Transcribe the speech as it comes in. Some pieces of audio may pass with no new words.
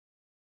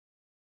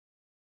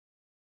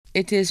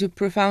It is with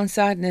profound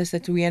sadness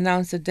that we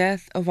announce the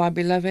death of our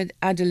beloved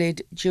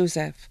Adelaide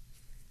Joseph,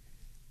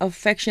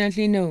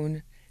 affectionately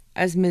known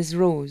as Ms.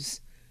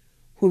 Rose,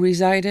 who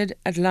resided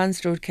at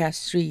Lance Road,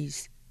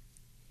 Castries.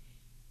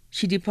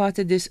 She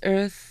departed this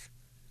earth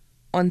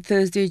on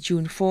Thursday,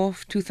 June 4,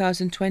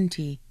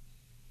 2020.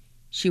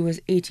 She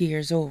was 80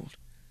 years old.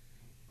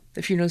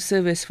 The funeral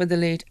service for the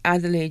late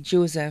Adelaide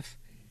Joseph,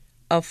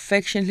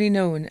 affectionately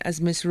known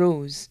as Miss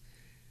Rose,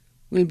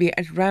 will be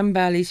at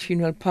Rambally's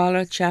Funeral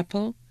Parlour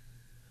Chapel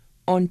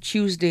on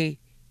Tuesday,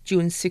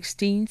 June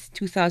 16,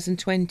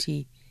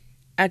 2020,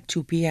 at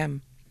 2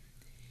 p.m.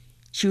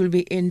 She will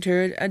be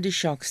interred at the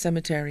Shock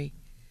Cemetery.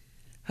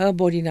 Her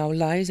body now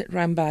lies at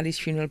Rambally's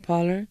Funeral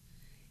Parlour,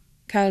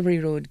 Calvary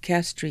Road,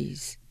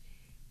 Castries.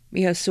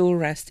 May her soul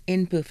rest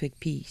in perfect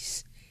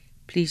peace.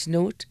 Please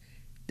note,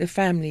 the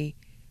family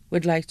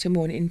would like to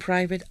mourn in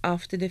private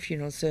after the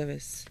funeral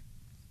service.